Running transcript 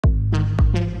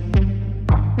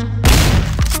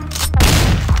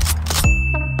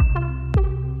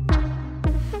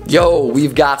Yo,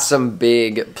 we've got some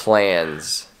big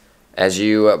plans. As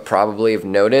you probably have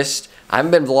noticed, I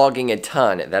haven't been vlogging a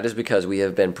ton. That is because we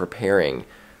have been preparing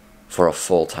for a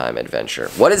full-time adventure.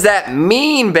 What does that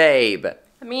mean, babe? It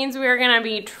means we're gonna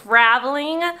be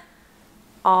traveling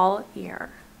all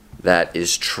year. That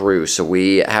is true. So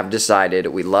we have decided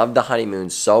we love the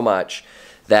honeymoon so much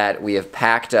that we have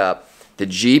packed up the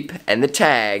Jeep and the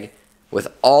TAG with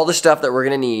all the stuff that we're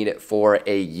gonna need for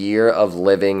a year of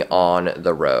living on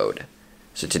the road.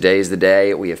 So today's the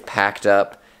day. We have packed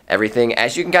up everything.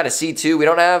 As you can kind of see too, we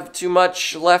don't have too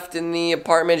much left in the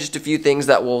apartment, just a few things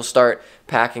that we'll start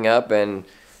packing up and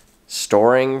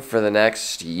storing for the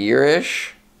next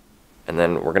year-ish. And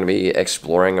then we're gonna be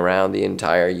exploring around the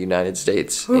entire United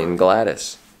States in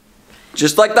Gladys.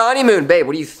 Just like the honeymoon. Babe,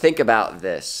 what do you think about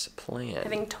this plan? I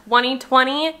think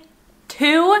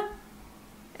 2022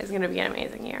 is gonna be an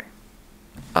amazing year.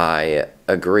 I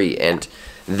agree. And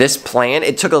this plan,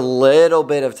 it took a little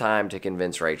bit of time to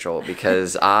convince Rachel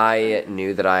because I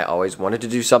knew that I always wanted to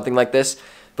do something like this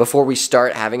before we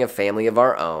start having a family of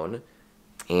our own.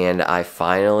 And I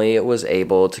finally was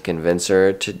able to convince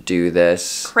her to do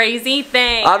this. Crazy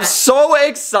thing. I'm so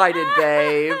excited,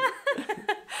 babe.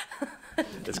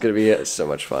 It's gonna be so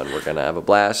much fun. We're gonna have a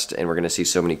blast and we're gonna see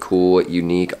so many cool,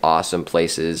 unique, awesome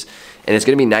places. And it's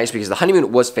gonna be nice because the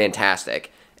honeymoon was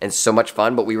fantastic and so much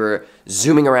fun, but we were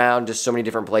zooming around to so many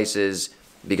different places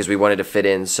because we wanted to fit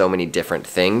in so many different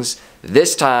things.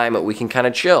 This time we can kind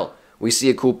of chill. We see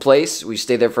a cool place, we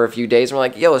stay there for a few days, and we're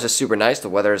like, yo, this is super nice, the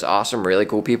weather is awesome, really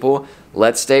cool people.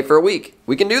 Let's stay for a week.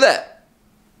 We can do that.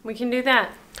 We can do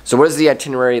that. So what does the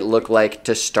itinerary look like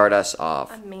to start us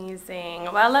off?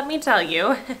 Amazing. Well, let me tell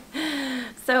you.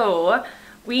 So,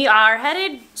 we are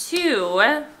headed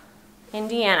to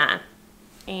Indiana.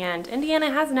 And Indiana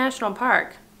has a national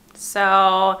park.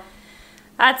 So,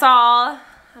 that's all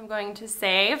I'm going to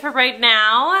say for right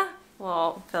now.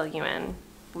 We'll fill you in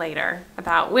later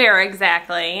about where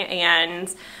exactly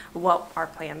and what our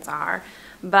plans are.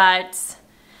 But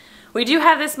we do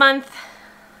have this month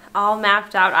all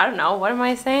mapped out. I don't know, what am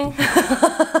I saying?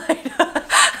 I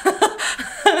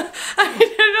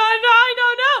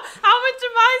don't know. How much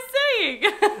am I saying?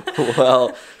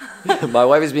 Well, my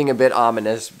wife is being a bit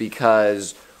ominous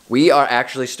because we are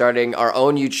actually starting our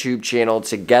own YouTube channel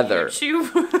together. YouTube?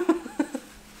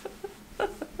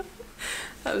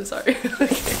 I'm sorry.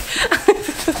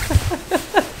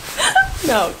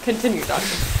 No, continue,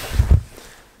 doctor.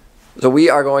 So we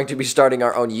are going to be starting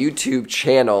our own YouTube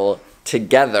channel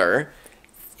together,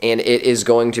 and it is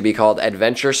going to be called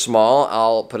Adventure Small.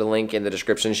 I'll put a link in the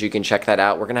description so you can check that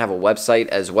out. We're going to have a website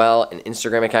as well, an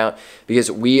Instagram account, because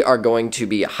we are going to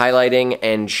be highlighting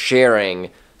and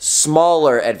sharing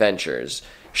smaller adventures,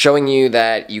 showing you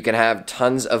that you can have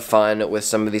tons of fun with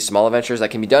some of these small adventures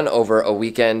that can be done over a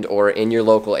weekend or in your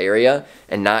local area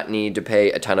and not need to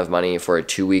pay a ton of money for a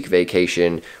 2-week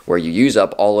vacation where you use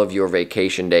up all of your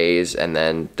vacation days and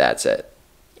then that's it.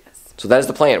 Yes. So that is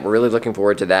the plan. We're really looking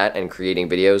forward to that and creating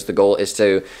videos. The goal is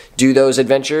to do those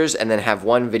adventures and then have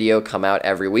one video come out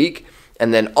every week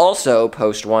and then also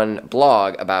post one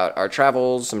blog about our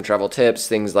travels, some travel tips,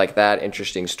 things like that,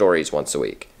 interesting stories once a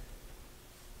week.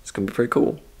 It's gonna be pretty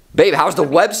cool. Babe, how's the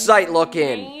website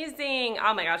looking? Amazing.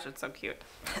 Oh my gosh, it's so cute.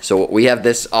 So we have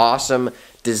this awesome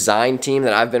design team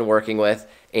that I've been working with,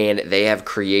 and they have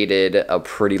created a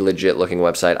pretty legit looking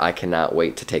website. I cannot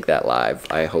wait to take that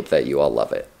live. I hope that you all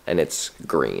love it. And it's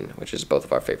green, which is both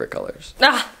of our favorite colors.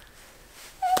 Ah.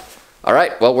 All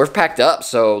right, well, we're packed up,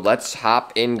 so let's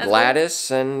hop in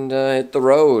Gladys and hit the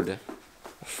road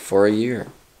for a year.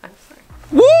 I'm sorry.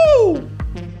 Woo!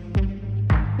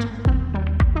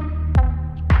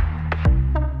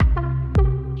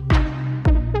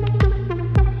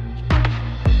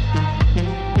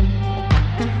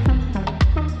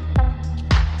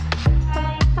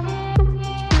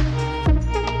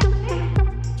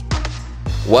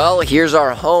 Well, here's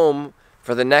our home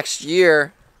for the next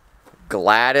year.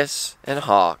 Gladys and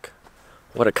Hawk.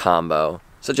 What a combo.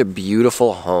 Such a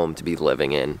beautiful home to be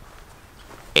living in.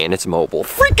 And it's mobile.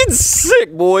 Freaking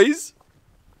sick, boys!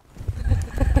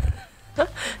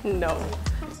 No.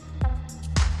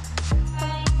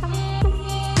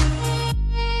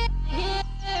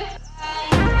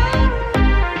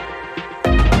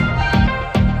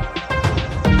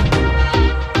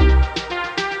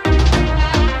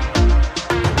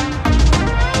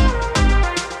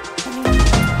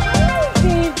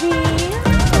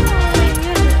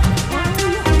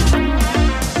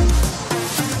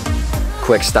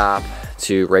 Quick stop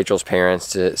to Rachel's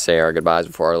parents to say our goodbyes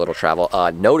before our little travel.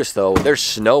 Notice though, there's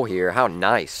snow here. How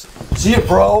nice. See it,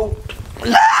 bro.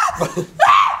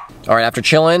 All right, after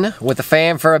chilling with the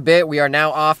fam for a bit, we are now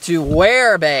off to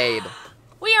where, babe?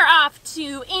 We are off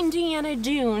to Indiana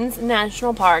Dunes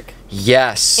National Park.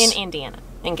 Yes. In Indiana,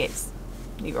 in case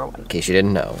you were wondering. In case you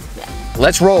didn't know. Yeah.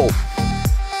 Let's roll.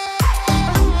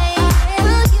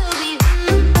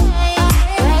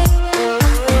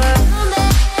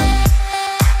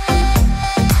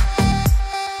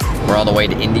 We're all the way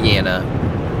to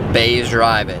Indiana. Bay is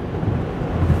driving.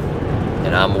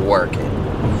 And I'm working.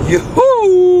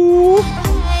 Yoo-hoo!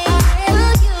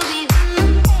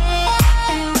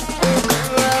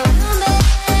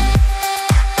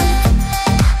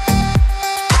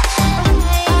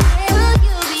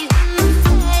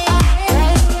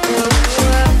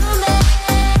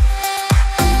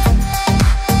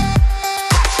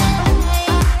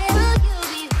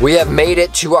 We have made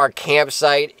it to our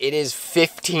campsite. It is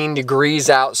 15 degrees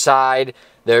outside.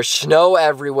 There's snow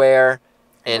everywhere.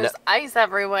 And there's ice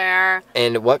everywhere.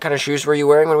 And what kind of shoes were you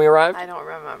wearing when we arrived? I don't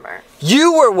remember.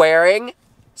 You were wearing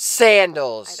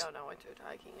sandals. I don't know what you're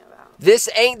talking about. This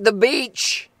ain't the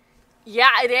beach. Yeah,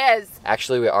 it is.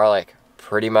 Actually, we are like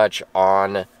pretty much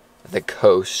on the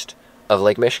coast of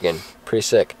Lake Michigan. Pretty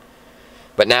sick.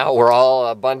 But now we're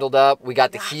all bundled up. We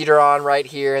got the heater on right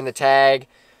here in the tag.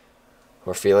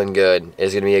 We're feeling good.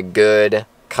 It's going to be a good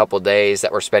couple days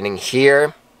that we're spending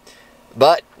here.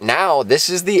 But now, this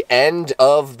is the end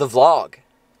of the vlog.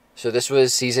 So this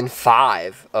was season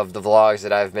 5 of the vlogs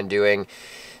that I've been doing.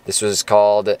 This was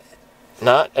called,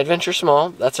 not Adventure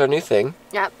Small, that's our new thing.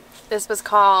 Yep. This was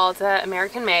called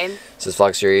American Made. So this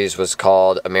vlog series was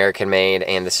called American Made,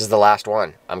 and this is the last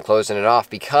one. I'm closing it off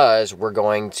because we're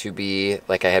going to be,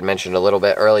 like I had mentioned a little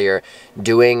bit earlier,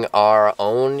 doing our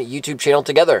own YouTube channel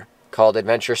together, called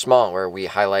Adventure Small, where we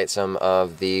highlight some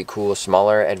of the cool,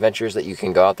 smaller adventures that you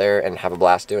can go out there and have a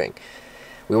blast doing.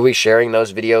 We will be sharing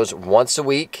those videos once a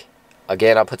week.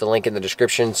 Again, I'll put the link in the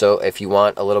description, so if you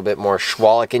want a little bit more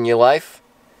Chwalik in your life,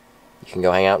 you can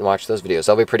go hang out and watch those videos.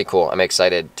 They'll be pretty cool. I'm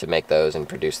excited to make those and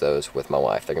produce those with my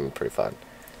wife. They're going to be pretty fun.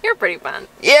 You're pretty fun.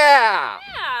 Yeah!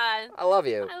 Yeah! I love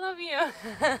you. I love you.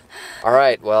 All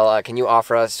right, well, can you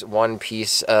offer us one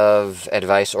piece of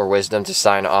advice or wisdom to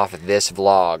sign off this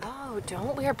vlog? Oh,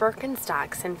 don't wear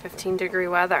Birkenstocks in 15-degree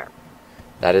weather.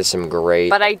 That is some great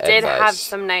But I did advice. have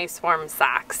some nice warm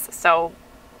socks, so,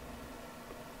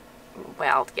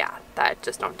 well, yeah,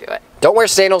 just don't do it. Don't wear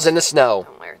sandals in the snow.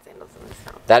 Don't wear sandals in the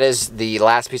snow. That is the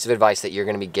last piece of advice that you're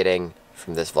going to be getting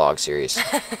from this vlog series.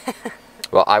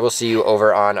 Well, I will see you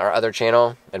over on our other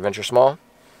channel, Adventure Small.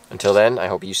 Until then, I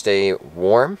hope you stay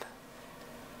warm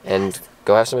and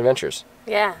go have some adventures.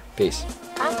 Yeah. Peace.